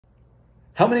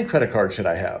How many credit cards should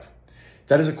I have?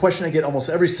 That is a question I get almost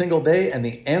every single day, and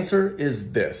the answer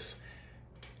is this.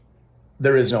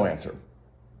 There is no answer.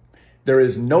 There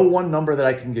is no one number that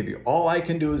I can give you. All I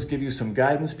can do is give you some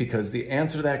guidance, because the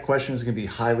answer to that question is going to be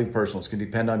highly personal. It's going to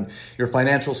depend on your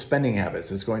financial spending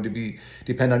habits. It's going to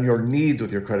depend on your needs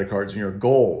with your credit cards and your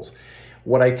goals.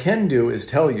 What I can do is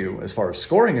tell you, as far as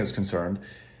scoring is concerned,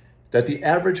 that the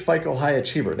average FICO high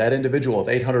achiever, that individual with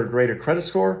 800 or greater credit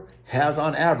score, has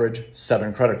on average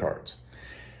 7 credit cards.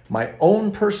 My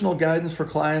own personal guidance for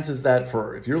clients is that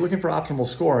if you're looking for optimal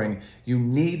scoring, you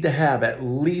need to have at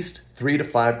least 3 to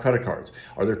 5 credit cards.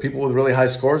 Are there people with really high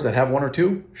scores that have 1 or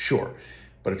 2? Sure.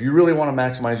 But if you really want to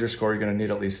maximize your score, you're going to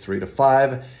need at least 3 to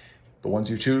 5. The ones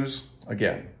you choose,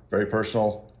 again, very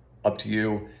personal, up to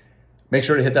you. Make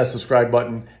sure to hit that subscribe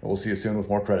button, and we'll see you soon with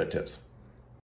more credit tips.